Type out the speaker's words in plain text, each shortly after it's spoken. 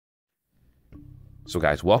So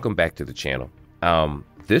guys, welcome back to the channel.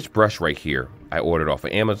 This brush right here, I ordered off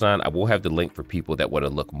of Amazon. I will have the link for people that want to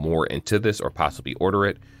look more into this or possibly order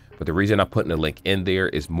it. But the reason I'm putting the link in there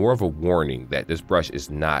is more of a warning that this brush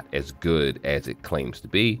is not as good as it claims to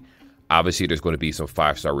be. Obviously, there's going to be some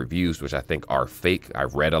 5-star reviews, which I think are fake.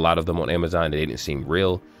 I've read a lot of them on Amazon. They didn't seem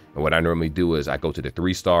real. And what I normally do is I go to the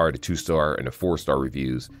 3-star, the 2-star, and the 4-star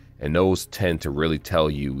reviews. And those tend to really tell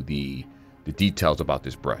you the details about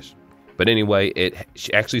this brush. But anyway,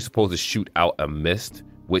 it's actually supposed to shoot out a mist,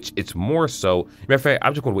 which it's more so. Matter of fact,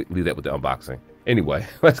 I'm just going to leave that with the unboxing. Anyway,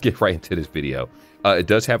 let's get right into this video. It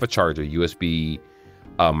does have a charger, USB,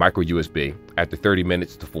 micro USB. After 30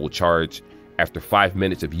 minutes to full charge. After 5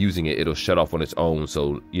 minutes of using it, it'll shut off on its own.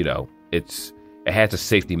 So, you know, it has a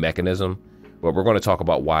safety mechanism. But we're going to talk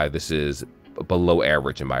about why this is below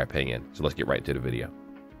average, in my opinion. So let's get right into the video.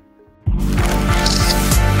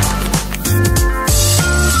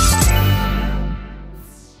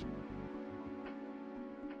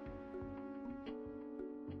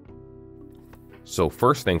 So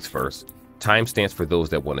first things first, timestamps for those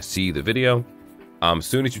that want to see the video. As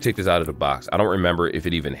soon as you take this out of the box, I don't remember if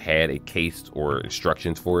it even had a case or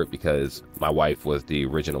instructions for it because my wife was the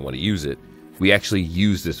original one to use it. We actually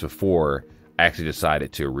used this before I actually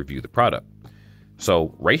decided to review the product.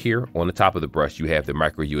 So right here on the top of the brush, you have the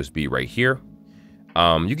micro USB right here.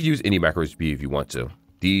 You can use any micro USB if you want to.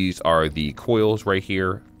 These are the coils right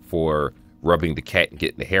here for rubbing the cat and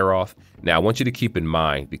getting the hair off. Now, I want you to keep in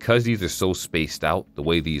mind, because these are so spaced out the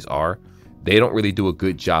way these are, they don't really do a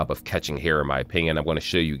good job of catching hair, in my opinion. I'm going to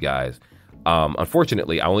show you guys.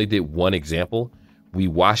 Unfortunately, I only did one example. We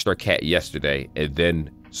washed our cat yesterday and then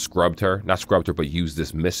scrubbed her, not scrubbed her, but used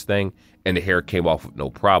this mist thing, and the hair came off with no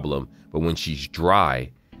problem. But when she's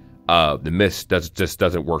dry, the mist just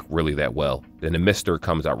doesn't work really that well. Then the mister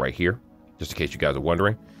comes out right here, just in case you guys are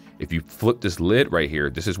wondering. If you flip this lid right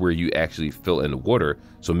here, this is where you actually fill in the water.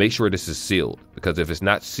 So make sure this is sealed, because if it's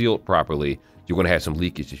not sealed properly, you're going to have some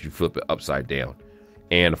leakage if you flip it upside down.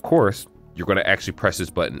 And of course, you're going to actually press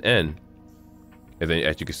this button in. And then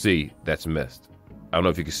as you can see, that's mist. I don't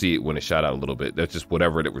know if you can see it when it shot out a little bit. That's just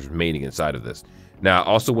whatever that was remaining inside of this. Now, I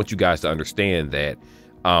also want you guys to understand that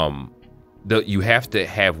you have to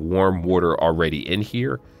have warm water already in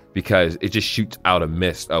here, because it just shoots out a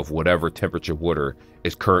mist of whatever temperature water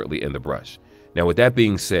is currently in the brush. Now, with that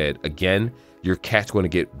being said, again, your cat's going to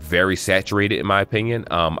get very saturated, in my opinion.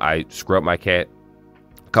 I scrubbed my cat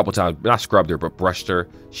a couple times, not scrubbed her, but brushed her.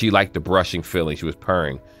 She liked the brushing feeling. She was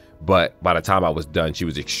purring. But by the time I was done, she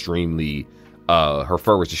was extremely, her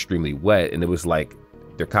fur was extremely wet. And it was like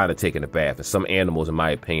they're kind of taking a bath. And some animals, in my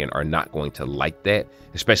opinion, are not going to like that,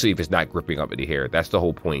 especially if it's not gripping up in the hair. That's the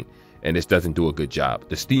whole point. And this doesn't do a good job.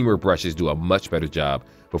 The steamer brushes do a much better job,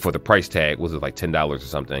 but for the price tag, was it like $10 or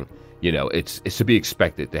something? You know, it's to be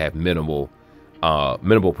expected to have minimal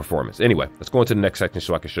performance. Anyway, let's go into the next section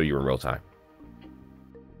so I can show you in real time.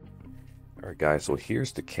 All right, guys, so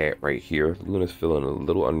here's the cat right here. Luna's feeling a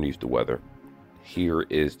little underneath the weather. Here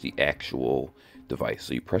is the actual device.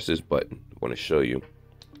 So you press this button. I want to show you.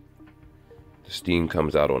 The steam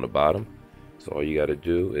comes out on the bottom. So all you got to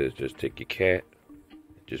do is just take your cat,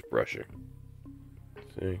 just brush her.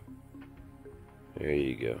 See? There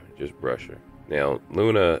you go. Just brush her. Now,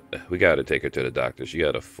 Luna, we got to take her to the doctor. She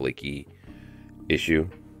got a flaky issue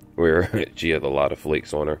where she had a lot of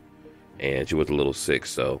flakes on her, and she was a little sick,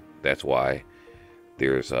 so that's why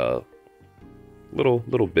there's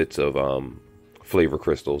little bits of flavor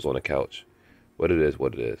crystals on the couch. What it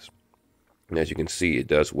is. And as you can see, it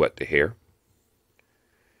does wet the hair.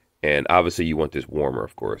 And obviously you want this warmer,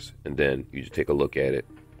 of course. And then you just take a look at it.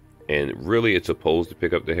 And really, it's supposed to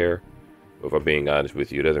pick up the hair. But if I'm being honest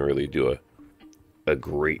with you, it doesn't really do a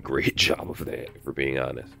great job of that, if we're being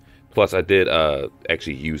honest. Plus, I did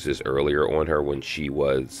actually use this earlier on her when she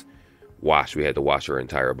was washed. We had to wash her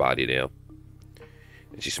entire body down.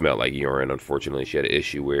 And she smelled like urine. Unfortunately, she had an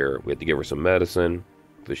issue where we had to give her some medicine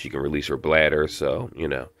so she can release her bladder. So, you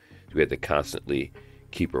know, we had to constantly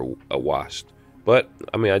keep her washed. But,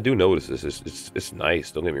 I mean, I do notice this. It's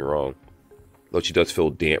nice, don't get me wrong. Though she does feel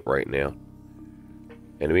damp right now.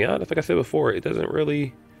 And to be honest, like I said before, it doesn't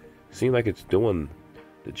really seem like it's doing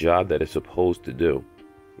the job that it's supposed to do.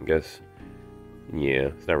 I guess, yeah,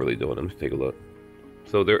 it's not really doing it. Let's take a look.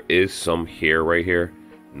 So there is some hair right here.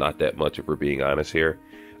 Not that much, if we're being honest here.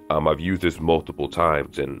 I've used this multiple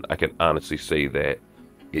times, and I can honestly say that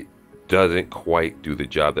it doesn't quite do the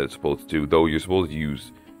job that it's supposed to do. Though you're supposed to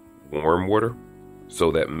use warm water, so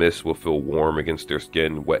that mist will feel warm against their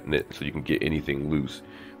skin, wetting it so you can get anything loose.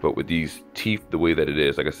 But with these teeth, the way that it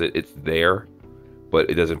is, like I said, it's there, but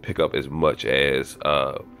it doesn't pick up as much as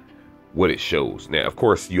what it shows. Now, of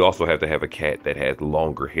course, you also have to have a cat that has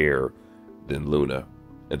longer hair than Luna.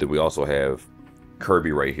 And then we also have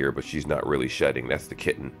Kirby right here, but she's not really shedding. That's the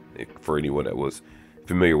kitten. For anyone that was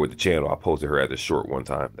familiar with the channel, I posted her as a short one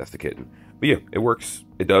time. That's the kitten. But yeah, it works.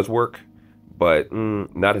 It does work, but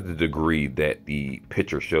not at the degree that the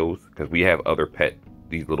picture shows, because we have other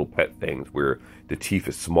these little pet things where the teeth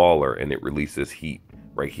is smaller and it releases heat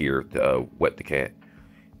right here to wet the cat.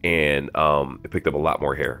 And it picked up a lot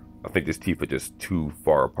more hair. I think this teeth are just too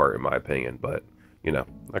far apart in my opinion, but you know,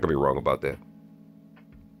 I could be wrong about that.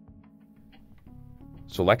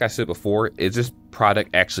 So like I said before, is this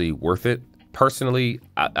product actually worth it? Personally,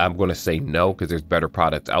 I'm going to say no, because there's better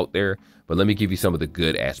products out there. But let me give you some of the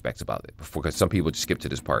good aspects about it, because some people just skip to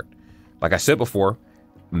this part. Like I said before,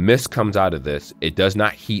 mist comes out of this. It does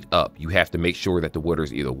not heat up. You have to make sure that the water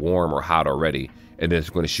is either warm or hot already, and then it's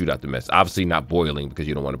going to shoot out the mist. Obviously not boiling, because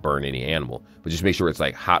you don't want to burn any animal, but just make sure it's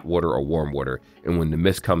like hot water or warm water. And when the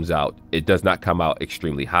mist comes out, it does not come out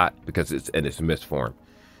extremely hot, because it's in its mist form.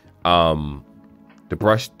 The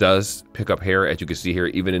brush does pick up hair, as you can see here.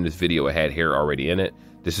 Even in this video, it had hair already in it.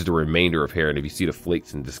 This is the remainder of hair, and if you see the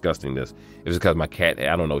flakes and disgustingness, it was because my cat,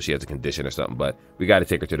 I don't know, she has a condition or something, but we got to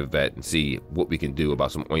take her to the vet and see what we can do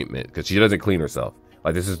about some ointment, because she doesn't clean herself.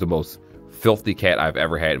 Like, this is the most filthy cat I've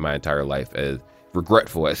ever had in my entire life, as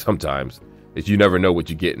regretful as sometimes, is you never know what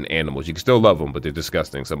you get in animals. You can still love them, but they're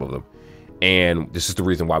disgusting, some of them. And this is the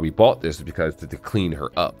reason why we bought this, is because to clean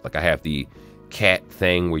her up. Like, I have the cat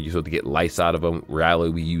thing where you're supposed to get lice out of them. Rarely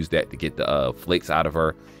we use that to get the flakes out of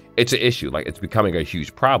her. It's an issue. Like, it's becoming a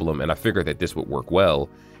huge problem, and I figured that this would work well,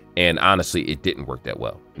 and honestly it didn't work that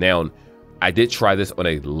well. Now, I did try this on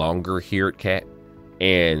a longer haired cat,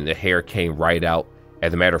 and the hair came right out.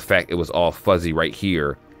 As a matter of fact, it was all fuzzy right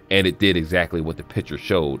here, and it did exactly what the picture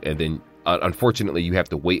showed. And then unfortunately you have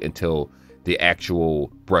to wait until the actual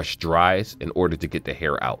brush dries in order to get the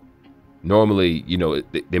hair out. Normally, you know,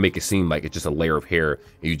 they make it seem like it's just a layer of hair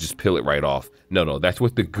and you just peel it right off. No, that's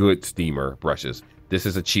with the good steamer brushes. This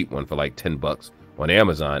is a cheap one for like 10 bucks on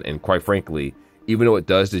Amazon. And quite frankly, even though it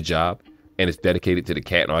does the job and it's dedicated to the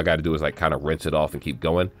cat, and all I got to do is like kind of rinse it off and keep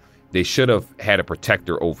going, they should have had a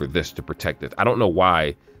protector over this to protect it. I don't know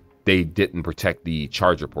why they didn't protect the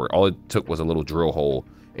charger port. All it took was a little drill hole,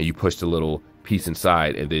 and you push the little piece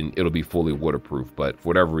inside, and then it'll be fully waterproof. But for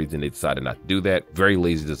whatever reason, they decided not to do that. Very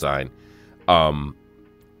lazy design. I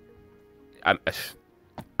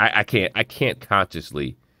can't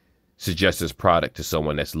consciously suggest this product to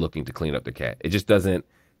someone that's looking to clean up their cat. It just doesn't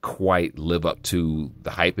quite live up to the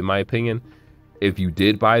hype, in my opinion. If you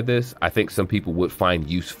did buy this, I think some people would find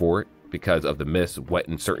use for it because of the mist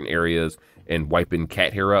wetting certain areas and wiping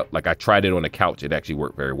cat hair up. Like, I tried it on the couch. It actually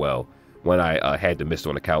worked very well. When I had the mist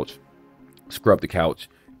on the couch, scrubbed the couch,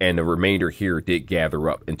 and the remainder here did gather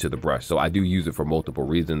up into the brush. So I do use it for multiple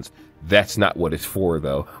reasons. That's not what it's for,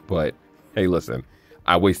 though. But hey, listen,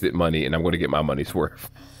 I wasted money, and I'm going to get my money's worth.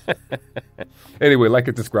 Anyway, like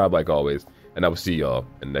and subscribe like always, and I will see y'all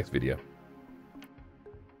in the next video.